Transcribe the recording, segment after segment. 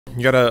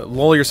You gotta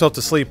lull yourself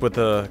to sleep with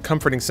the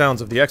comforting sounds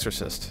of The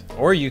Exorcist.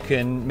 Or you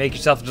can make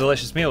yourself a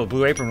delicious meal with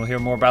Blue Apron. We'll hear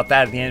more about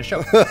that at the end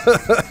of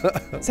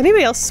the show. Is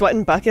anybody else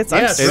sweating buckets?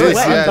 I'm Yes, sweating it is.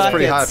 buckets. Yeah, it's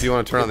pretty hot if you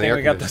want to turn on the air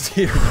We got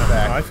conditioner. those heaters in the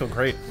back. I feel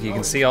great. You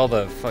can see all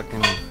the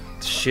fucking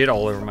shit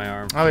all over my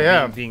arm. Oh,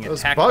 yeah. Being Those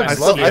attacked bugs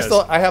by love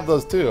mosquitoes. I have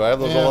those too. I have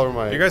those all over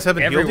my. You guys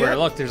haven't healed Everywhere. yet?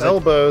 Look, there's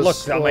Elbows, Like,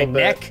 look a on my little bit.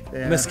 neck.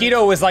 Yeah.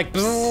 Mosquito was like,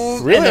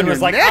 bzzz, Really? and then On was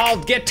your like, neck?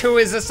 I'll get to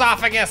his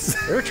esophagus.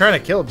 They were trying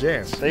to kill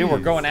James. They were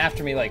going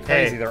after me like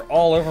crazy. Hey. They're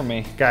all over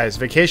me. Guys,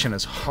 vacation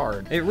is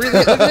hard. It really.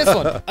 Look at this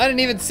one. I didn't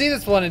even see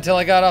this one until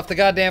I got off the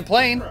goddamn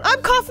plane.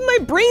 I'm coughing my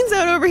brains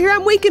out over here.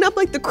 I'm waking up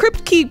like the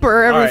crypt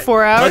keeper every All right,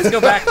 4 hours. Let's go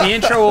back. The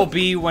intro will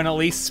be when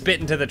Elise spit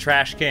into the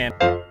trash can.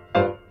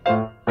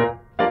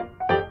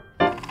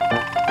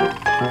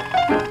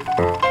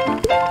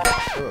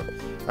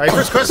 All right,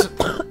 first question.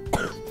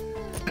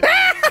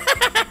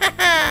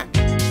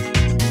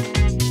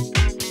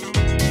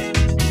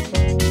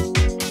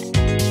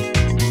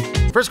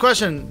 First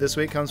question this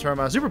week comes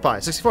from Super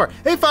Pie 64.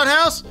 Hey,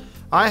 Funhaus!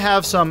 I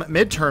have some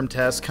midterm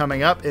tests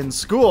coming up in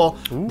school.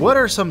 What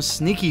are some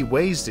sneaky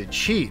ways to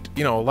cheat?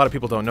 You know, a lot of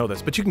people don't know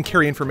this, but you can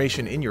carry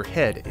information in your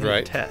head in Right.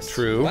 a test.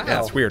 True. Wow. Yeah,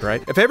 it's weird,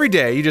 right? If every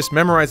day you just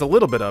memorize a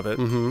little bit of it,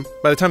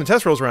 by the time the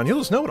test rolls around, you'll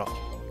just know it all.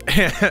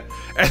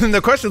 And then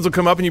the questions will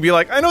come up and you'll be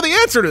like, I know the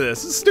answer to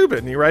this. This is stupid.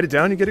 And you write it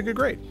down, you get a good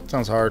grade.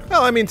 Sounds hard.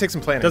 Well, I mean, take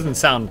some planning. It doesn't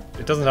sound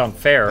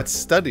fair. That's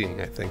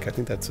studying. I think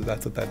that's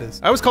what that is.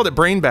 I always called it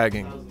brain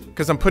bagging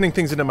because I'm putting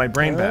things into my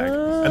brain bag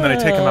and then I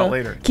take them out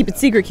later. Keep it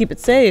secret, keep it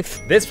safe.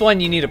 This one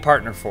you need a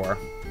partner for.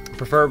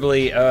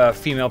 Preferably a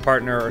female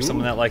partner or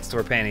someone that likes to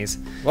wear panties.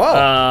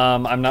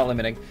 Wow. I'm not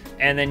limiting.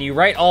 And then you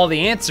write all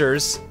the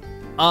answers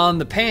on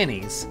the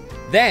panties.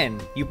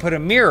 Then you put a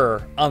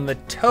mirror on the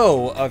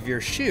toe of your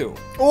shoe.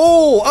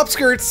 Oh,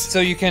 upskirts. So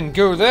you can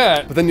go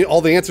that. But then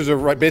all the answers are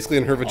right, basically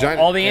in her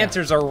vagina. All the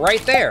answers are right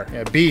there.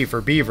 Yeah, B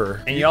for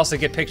beaver. And you also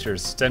get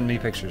pictures. Send me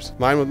pictures.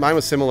 Mine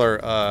was similar.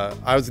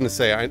 I was gonna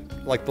say,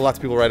 like lots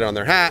of people write it on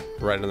their hat,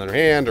 write it on their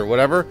hand, or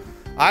whatever.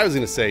 I was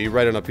gonna say you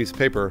write it on a piece of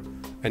paper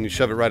and you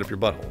shove it right up your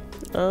butthole.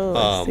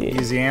 Oh, I see.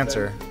 Easy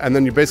answer. And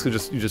then you basically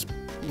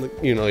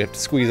you have to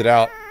squeeze it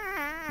out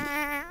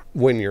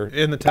when you're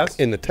In the test?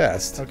 in the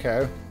test.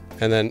 Okay.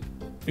 And then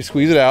you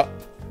squeeze it out.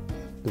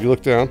 You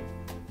look down.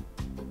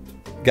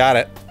 Got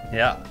it.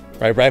 Yeah.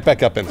 Right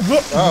back up in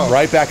there.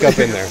 Right back up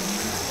in there.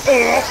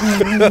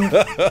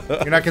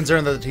 You're not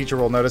concerned that the teacher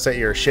will notice that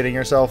you're shitting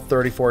yourself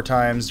 34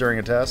 times during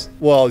a test?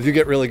 Well, you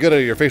get really good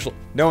at your facial.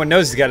 No one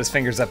knows he's got his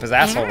fingers up his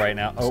asshole right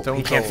now. Oh, Stone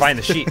he can't cold. find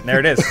the sheet. And there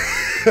it is.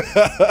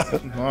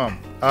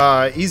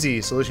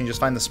 Easy solution. You just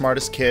find the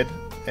smartest kid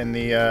in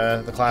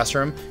the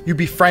classroom. You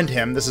befriend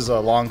him. This is a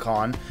long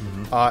con.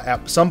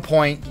 At some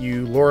point,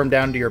 you lure him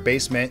down to your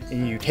basement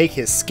and you take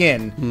his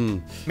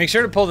skin. Make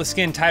sure to pull the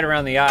skin tight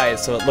around the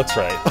eyes so it looks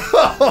right.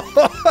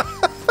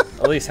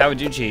 Elise, how would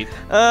you cheat?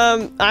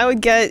 I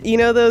would get, you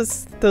know,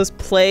 those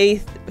play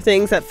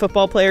things that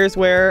football players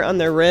wear on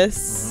their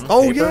wrists.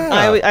 Oh, yeah.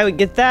 I would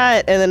get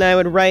that, and then I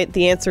would write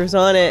the answers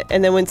on it,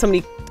 and then when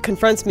somebody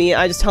confronts me,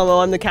 I just tell them, oh,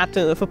 I'm the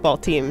captain of the football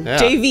team. Yeah.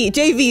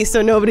 JV,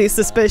 so nobody's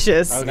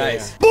suspicious. Oh,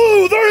 nice.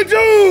 Boo,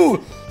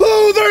 32!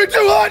 Boo, 32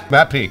 hot!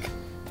 Matt Peak.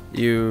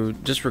 You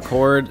just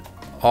record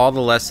all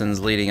the lessons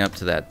leading up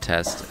to that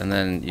test, and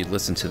then you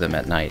listen to them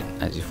at night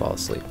as you fall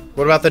asleep.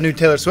 What about the new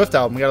Taylor Swift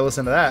album? We gotta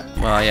listen to that.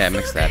 Well, yeah,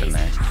 mix that in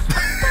there.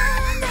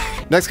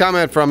 Next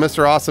comment from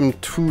Mr. Awesome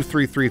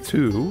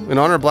 2332. In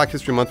honor of Black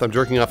History Month, I'm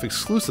jerking off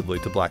exclusively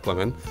to black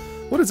women.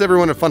 What is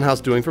everyone at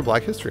Funhaus doing for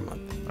Black History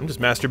Month? I'm just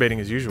masturbating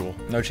as usual.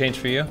 No change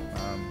for you?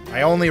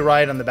 I only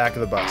ride on the back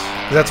of the bus.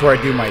 'Cause that's where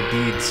I do my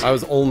deeds. I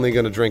was only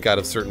going to drink out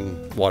of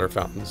certain water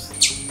fountains.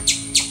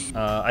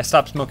 I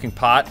stopped smoking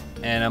pot,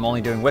 and I'm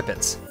only doing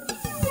whippets.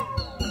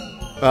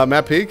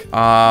 Matt Peak?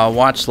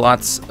 Watch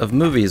lots of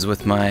movies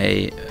with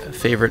my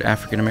favorite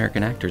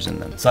African-American actors in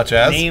them. Such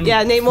as? Name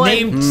one.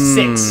 Name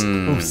 6.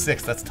 Ooh,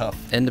 6, that's tough.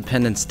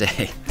 Independence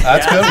Day.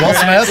 That's good. Will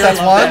Smith, that's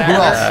one. Who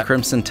else?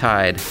 Crimson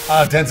Tide.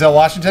 Denzel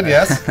Washington,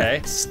 yes.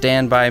 Okay.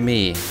 Stand By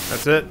Me.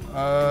 That's it.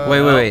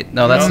 Wait.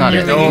 No, that's not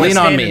you're it. thinking Lean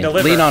on Stand Me. and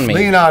Deliver. Lean on Me.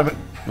 Lean on.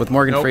 With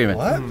Morgan Nope. Freeman.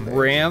 What?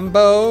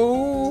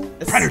 Rambo.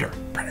 Predator.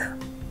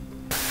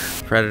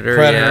 Predator,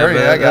 Predator,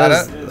 yeah, got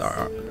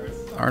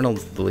it.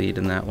 Arnold's the lead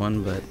in that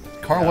one, but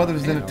Carl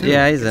Weathers in it too.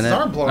 yeah, he's in it.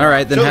 arm blown All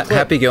right, off. then Show the clip.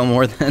 Happy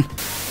Gilmore then.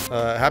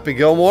 Happy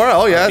Gilmore.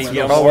 Oh, yes. Happy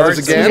Carl Gilmore. Weathers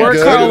again. More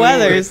Good. Carl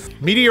Weathers.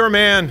 Meteor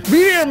Man.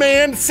 Meteor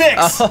Man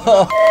 6.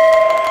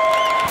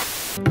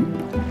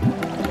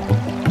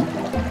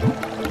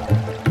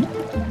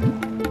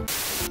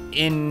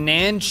 In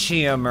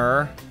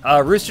Nanchiamer,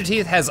 Rooster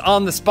Teeth has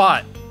on the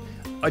spot.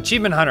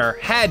 Achievement Hunter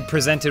had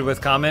presented with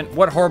comment,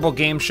 what horrible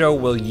game show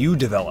will you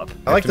develop?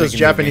 I like Have to those make a new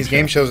Japanese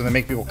game shows when they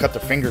make people cut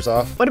their fingers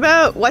off. What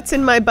about What's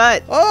in My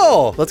Butt?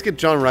 Oh, let's get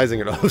John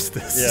Reisinger to host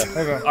this.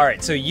 All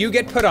right, so you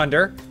get put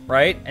under,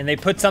 right? And they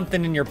put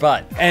something in your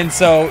butt. And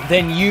so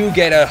then you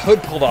get a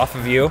hood pulled off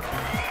of you.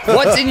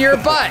 What's in your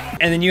butt?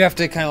 And then you have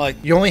to kind of like...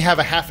 You only have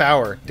a half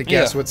hour to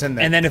guess Yeah. what's in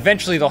there. And then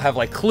eventually they'll have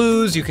like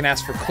clues. You can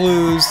ask for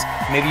clues.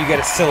 Maybe you get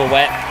a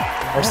silhouette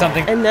or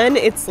something. And then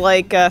it's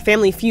like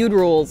Family Feud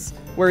rules,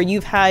 where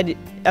you've had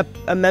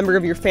a member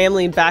of your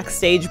family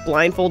backstage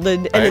blindfolded,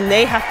 and then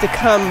they have to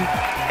come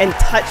and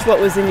touch what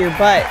was in your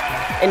butt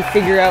and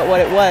figure out what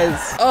it was.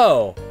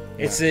 Oh,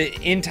 it's an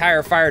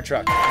entire fire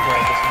truck.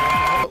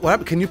 What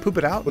happened? Can you poop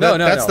it out? No,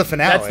 That's the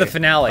finale. That's the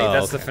finale. Oh,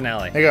 That's okay. the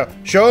finale. There you go.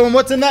 Show them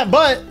what's in that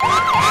butt.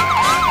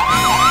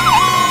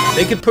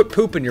 They could put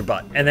poop in your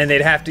butt, and then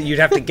you'd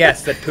have to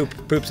guess that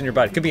poops in your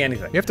butt. It could be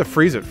anything. You have to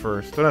freeze it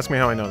first. Don't ask me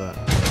how I know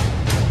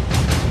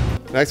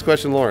that. Next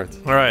question, Lawrence.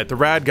 All right, the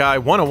Rad Guy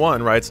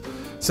 101 writes,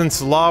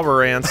 since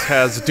Lawrence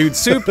has Dude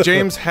Soup,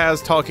 James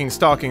has Talking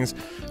Stockings,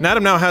 and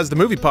Adam now has the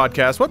movie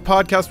podcast, what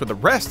podcast would the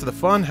rest of the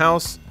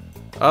Funhaus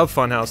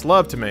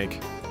love to make?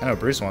 I know what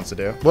Bruce wants to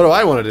do. What do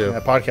I want to do? A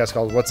podcast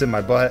called "What's in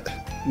My Butt."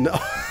 No,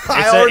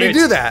 I already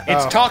do that.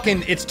 It's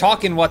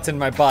talking what's in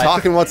my butt.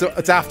 Talking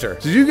it's after.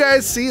 Did you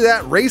guys see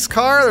that race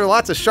car? There are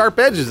lots of sharp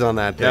edges on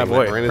that thing. Yeah,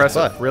 boy, that were in his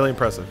impressive, butt. really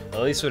impressive.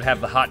 Elise would have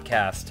the hot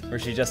cast, where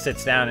she just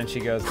sits down and she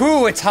goes,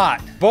 "Whew, it's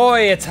hot.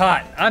 Boy, it's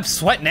hot. I'm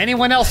sweating.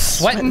 Anyone else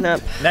sweating?" Sweating up.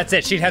 That's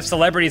it. She'd have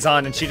celebrities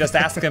on, and she'd just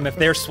ask them if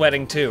they're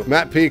sweating too.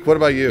 Matt Peak, what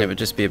about you? It would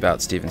just be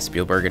about Steven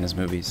Spielberg and his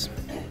movies.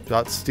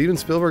 About Steven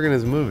Spielberg and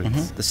his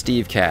movies. The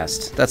Steve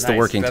Cast. That's the Nice,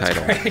 working that's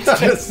title. great.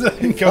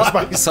 It goes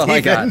by That's all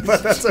I got.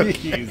 but that's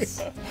okay.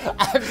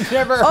 I've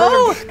never heard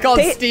Oh, him called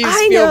they- Steve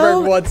I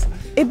Spielberg know. once.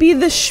 It'd be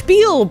the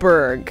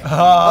Spielberg. It's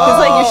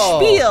like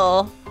your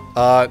spiel.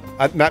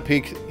 Matt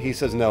Peak, he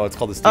says no. It's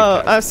called the Steve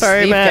Oh, Cast. I'm sorry,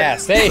 Steve Matt.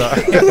 Cast. Hey,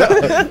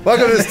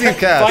 Welcome to the Steve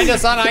Cast. find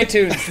us on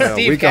iTunes.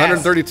 Steve Week Cast.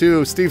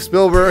 132, Steve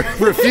Spielberg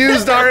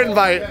refused our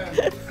invite.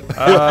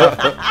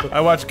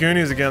 I watched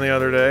Goonies again the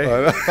other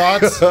day.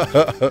 Thoughts?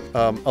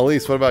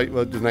 Elise, what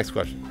about the next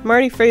question?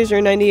 Marty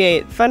Fraser,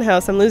 98.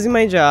 Funhouse, I'm losing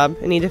my job.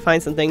 I need to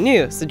find something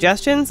new.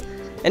 Suggestions?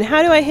 And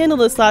how do I handle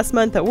this last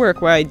month at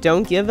work where I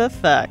don't give a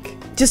fuck?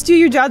 Just do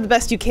your job the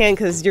best you can,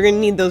 because you're going to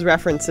need those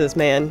references,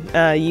 man.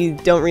 You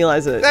don't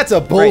realize it. That's a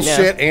right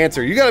bullshit now.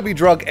 answer. You got to be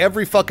drunk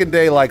every fucking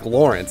day like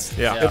Lawrence.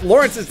 Yeah. If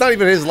Lawrence, it's not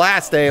even his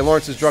last day, and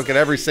Lawrence is drunk at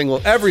every single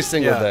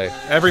day.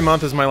 Every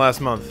month is my last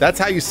month. That's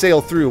how you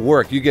sail through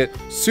work. You get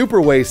super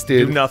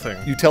wasted. Do nothing.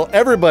 You tell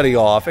everybody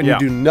off, and Yeah.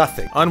 you do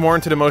nothing.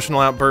 Unwarranted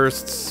emotional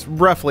outbursts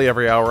roughly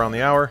every hour on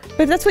the hour.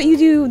 But if that's what you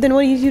do, then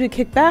what do you do to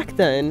kick back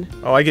then?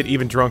 Oh, I get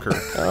even drunker.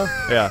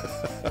 Yeah.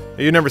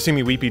 You never see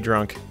me weepy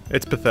drunk.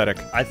 It's pathetic.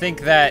 I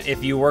think that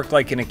if you work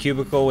like in a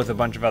cubicle with a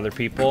bunch of other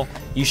people,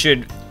 you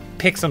should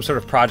pick some sort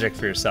of project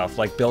for yourself,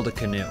 like build a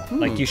canoe.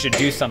 Like you should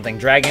do something,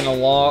 drag in a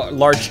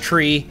large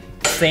tree,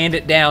 sand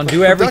it down,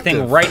 do everything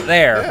Productive. right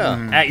there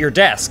Yeah. at your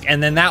desk.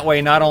 And then that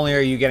way, not only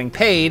are you getting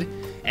paid,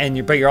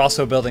 but you're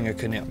also building a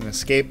canoe. An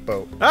escape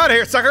boat. Out of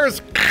here,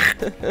 suckers!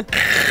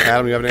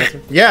 Adam, you have an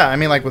answer? Yeah, I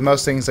mean, like with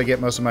most things, I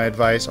get most of my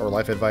advice or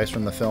life advice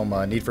from the film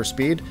Need for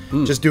Speed.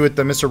 Just do what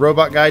the Mr.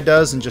 Robot guy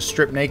does and just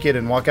strip naked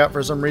and walk out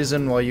for some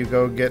reason while you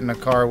go get in a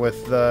car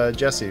with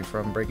Jesse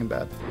from Breaking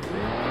Bad.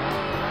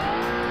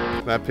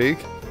 Matt Peak?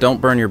 Don't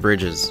burn your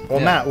bridges. Well,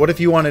 Matt, what if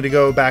you wanted to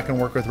go back and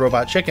work with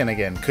Robot Chicken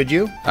again? Could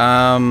you?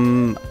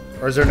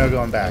 Or is there no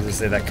going back?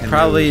 Say that canoe.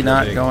 Probably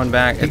not going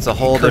back. It's a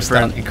whole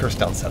different. He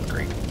cursed out Seth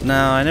Green. No,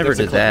 I never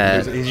did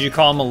that. Did you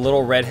call him a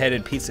little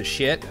redheaded piece of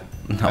shit?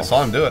 I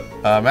saw him do it.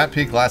 Matt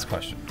Peak, last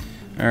question.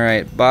 All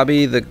right,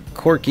 Bobby the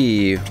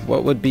Corky.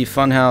 What would be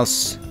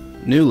Funhouse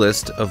new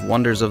list of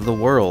wonders of the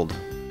world?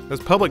 Those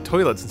public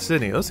toilets in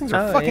Sydney, those things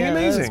are Oh, fucking yeah,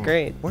 amazing. That's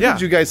great. Where Yeah.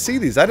 did you guys see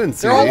these? I didn't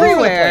see They're all these. over the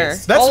Everywhere.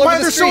 place. That's All why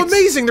over they're the so streets.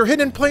 amazing. They're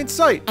hidden in plain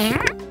sight.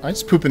 I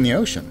just poop in the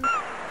ocean.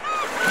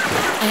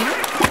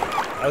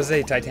 I would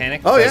say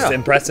Titanic. Oh, yeah. Most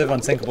impressive,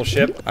 unsinkable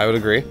ship. I would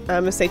agree. I'm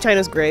going to say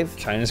China's grave.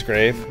 China's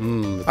grave.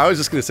 I was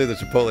just going to say the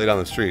Chipotle down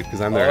the street because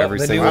I'm there Oh, every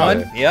the single new one?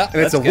 day. Yeah,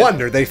 And it's that's a good.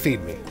 wonder they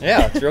feed me.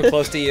 Yeah, it's real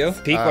close to you.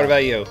 Pete, what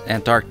about you?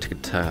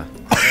 Antarctica.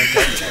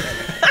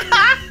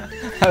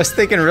 I was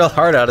thinking real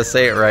hard how to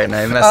say it right, and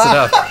I messed it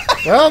up.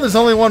 Well, there's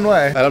only one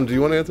way. Adam, do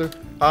you want to answer?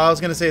 I was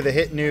going to say the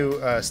hit new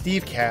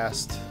Steve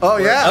Cast. Oh,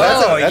 yeah.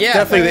 Oh, that's yeah,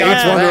 definitely the thank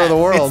eighth God. wonder of the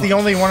world. It's the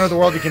only one of the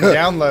world you can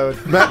download.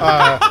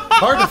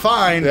 Hard to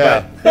find,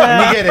 Yeah.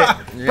 but you get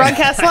it.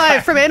 Broadcast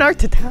live from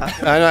Antarctica.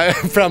 I know,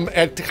 from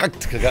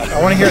Antarctica.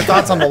 I want to hear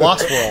thoughts on the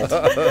Lost World.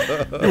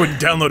 You wouldn't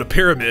download a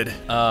pyramid.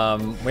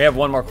 We have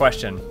one more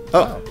question.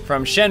 Oh.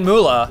 From Shen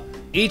Mula.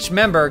 Each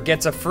member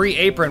gets a free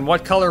apron.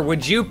 What color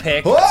would you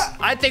pick? What?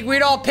 I think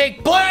we'd all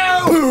pick blue!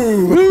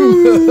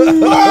 You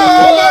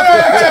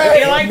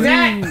like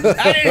that?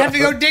 I didn't have to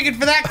go digging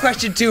for that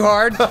question too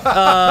hard.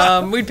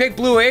 We'd pick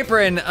Blue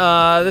Apron.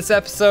 This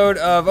episode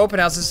of Open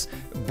House is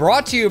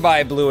brought to you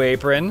by Blue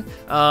Apron.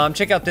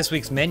 Check out this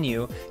week's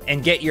menu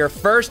and get your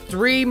first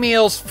 3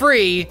 meals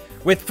free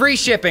with free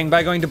shipping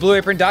by going to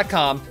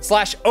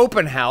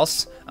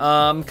blueapron.com/openhouse.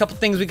 A couple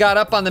things we got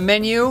up on the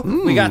menu.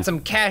 We got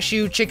some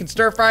cashew chicken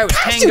stir fry with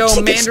tango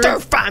mandarin.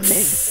 Stir-fry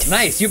mint.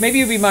 Nice. Maybe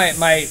you'll be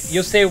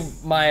you'll say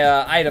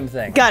my item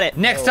thing. Got it.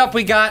 Next up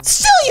we got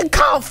Sicilian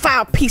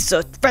cauliflower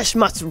pizza, fresh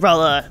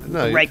mozzarella,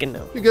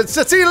 oregano. You get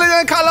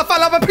Sicilian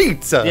cauliflower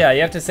pizza. Yeah,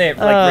 you have to say it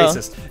like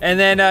racist. And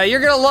then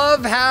you're gonna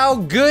love how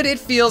good it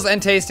feels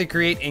and tastes to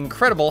create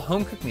incredible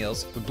home cooked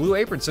meals with Blue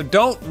Apron. So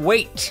don't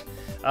wait.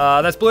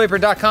 That's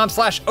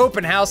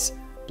blueapron.com/open house.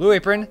 Blue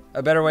Apron,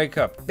 a better way to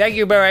cook. Thank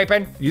you, Blue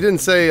Apron. You didn't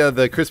say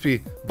the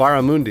crispy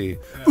barramundi.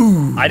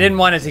 I didn't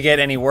want it to get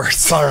any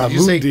worse. Did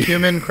you say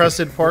cumin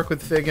crusted pork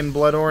with fig and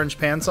blood orange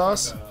pan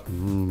sauce?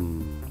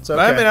 It's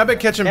okay. I mean, I've been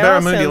catching That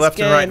all barramundi sounds left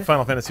and right in good.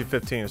 Final Fantasy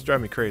 15. It's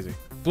driving me crazy.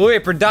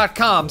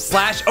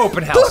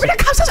 blueapron.com/open house.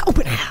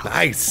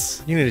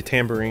 Nice. You need a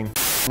tambourine.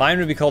 Mine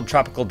would be called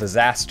Tropical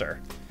Disaster,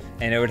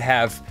 and it would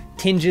have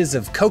tinges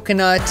of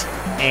coconut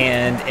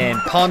and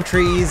palm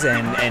trees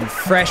and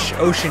fresh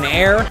ocean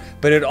air,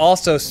 but it'd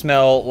also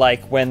smell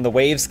like when the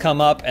waves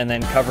come up and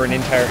then cover an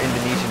entire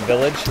Indonesian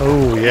village.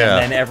 Oh, yeah.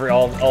 And then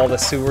all the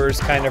sewers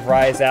kind of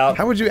rise out.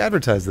 How would you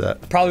advertise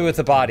that? Probably with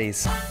the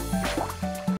bodies.